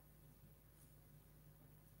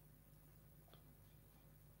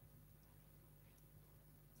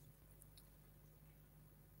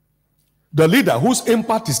 The leader whose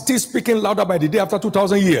impact is still speaking louder by the day after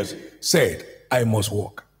 2,000 years said, I must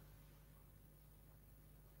work.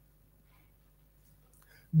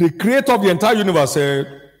 The creator of the entire universe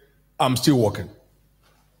said, I'm still working.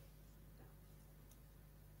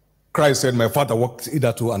 Christ said, my Father works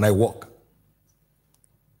hitherto and I work.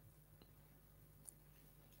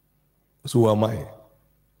 So who am I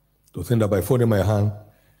to think that by folding my hand,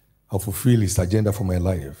 I'll fulfill his agenda for my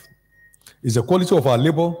life? It's the quality of our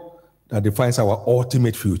labor that defines our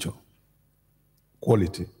ultimate future.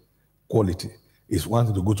 Quality. Quality. It's one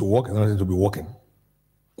thing to go to work and another thing to be working.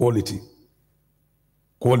 Quality.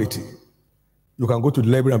 Quality. You can go to the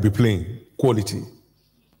library and be playing. Quality.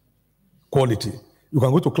 Quality. You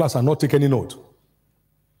can go to class and not take any note.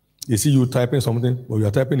 You see you typing something, or you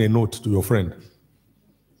are typing a note to your friend.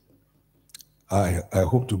 I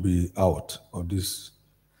hope to be out of this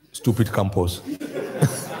stupid campus.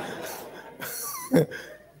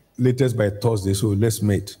 Latest by Thursday, so let's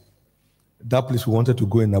meet. That place we wanted to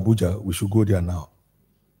go in Abuja, we should go there now.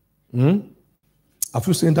 Have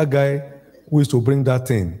you seen that guy who used to bring that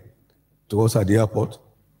thing to us at the airport?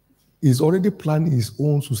 He's already planning his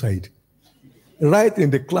own suicide. Right in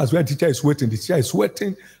the class where the teacher is waiting, the teacher is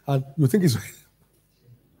sweating, and you think he's...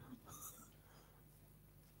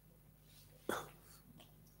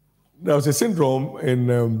 There was a syndrome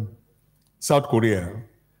in South Korea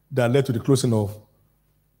that led to the closing of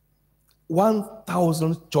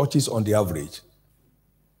 1,000 churches on the average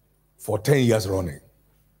for 10 years running.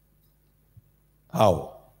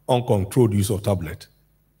 How? Uncontrolled use of tablet.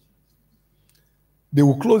 They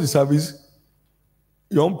will close the service.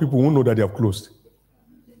 Young people won't know that they have closed.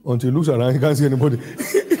 Until he looks around, he can't see anybody.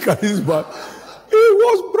 He carries his bag. He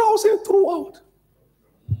was browsing throughout.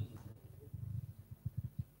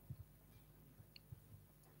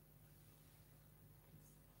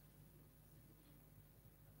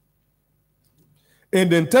 In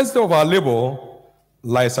the intensity of our labor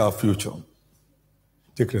lies our future.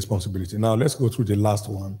 Take responsibility. Now let's go through the last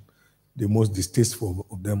one, the most distasteful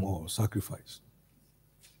of them all, sacrifice.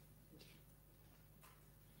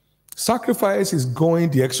 Sacrifice is going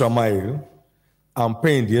the extra mile and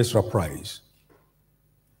paying the extra price.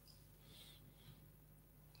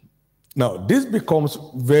 Now, this becomes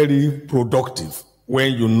very productive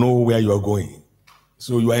when you know where you are going.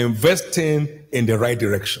 So you are investing in the right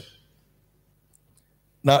direction.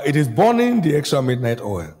 Now, it is burning the extra midnight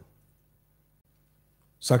oil.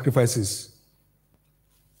 Sacrifices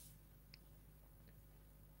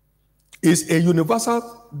is a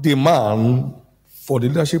universal demand for the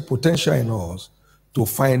leadership potential in us to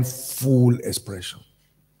find full expression.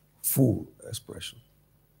 Full expression.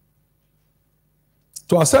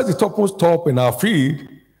 To assess the topmost top in our field,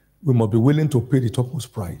 we must be willing to pay the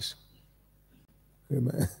topmost price.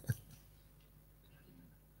 Amen.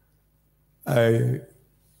 I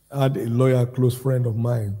had a lawyer, close friend of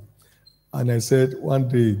mine, and I said one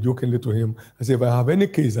day, jokingly to him, I said, if I have any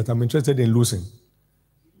case that I'm interested in losing,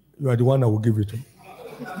 you are the one I will give it to.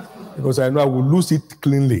 Because I know I will lose it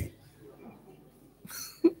cleanly.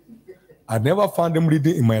 I never found him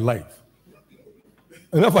reading in my life.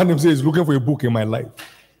 I never found him say he's looking for a book in my life.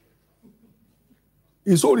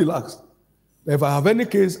 He's so relaxed. If I have any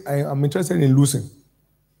case, I'm interested in losing.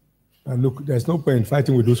 And look, there's no point in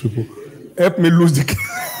fighting with those people. Help me lose the case.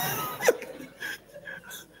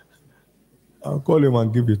 I'll call him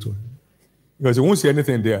and give it to him. Because he won't see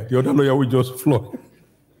anything there. The other lawyer will just floor.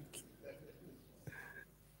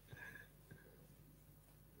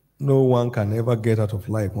 No one can ever get out of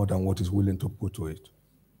life more than what is willing to put to it.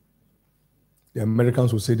 The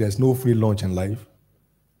Americans will say there's no free lunch in life.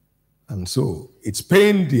 And so it's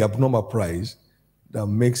paying the abnormal price that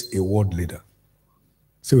makes a world leader.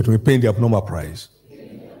 Say with me, paying the abnormal price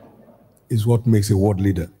is what makes a world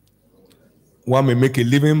leader. One may make a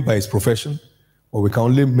living by his profession, but we can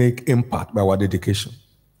only make impact by our dedication.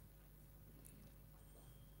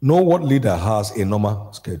 No world leader has a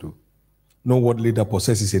normal schedule. No world leader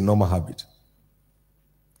possesses a normal habit.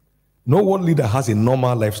 No world leader has a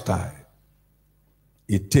normal lifestyle.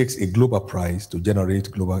 It takes a global price to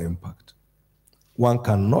generate global impact. One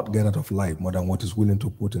cannot get out of life more than what is willing to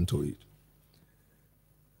put into it.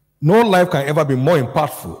 No life can ever be more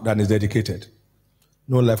impactful than is dedicated.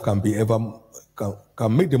 No life can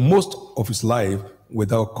make the most of his life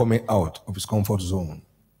without coming out of his comfort zone.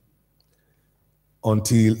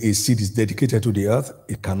 Until a seed is dedicated to the earth,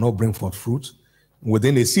 it cannot bring forth fruit.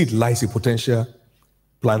 Within a seed lies a potential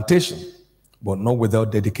plantation, but not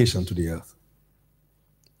without dedication to the earth.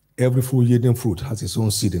 Every full-yielding fruit has its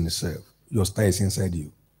own seed in itself. Your star is inside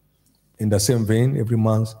you. In the same vein, every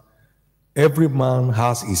man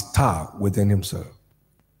has a star within himself.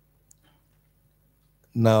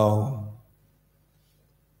 Now,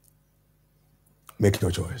 make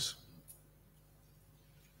your choice.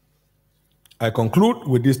 I conclude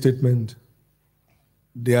with this statement.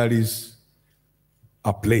 There is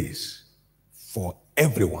a place for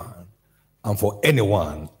everyone and for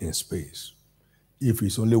anyone in space if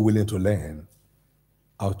he's only willing to learn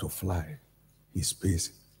how to fly his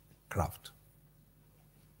spacecraft.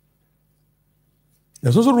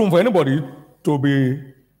 There's also room for anybody to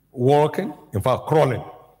be walking, in fact, crawling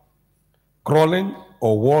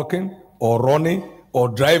or walking or running or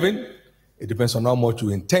driving. It depends on how much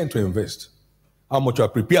you intend to invest, how much you are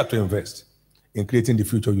prepared to invest in creating the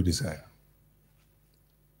future you desire.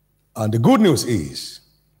 And the good news is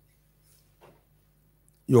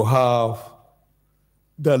you have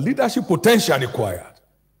the leadership potential required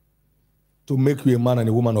to make you a man and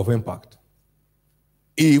a woman of impact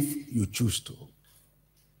if you choose to.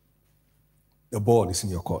 The ball is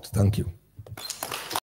in your court. Thank you.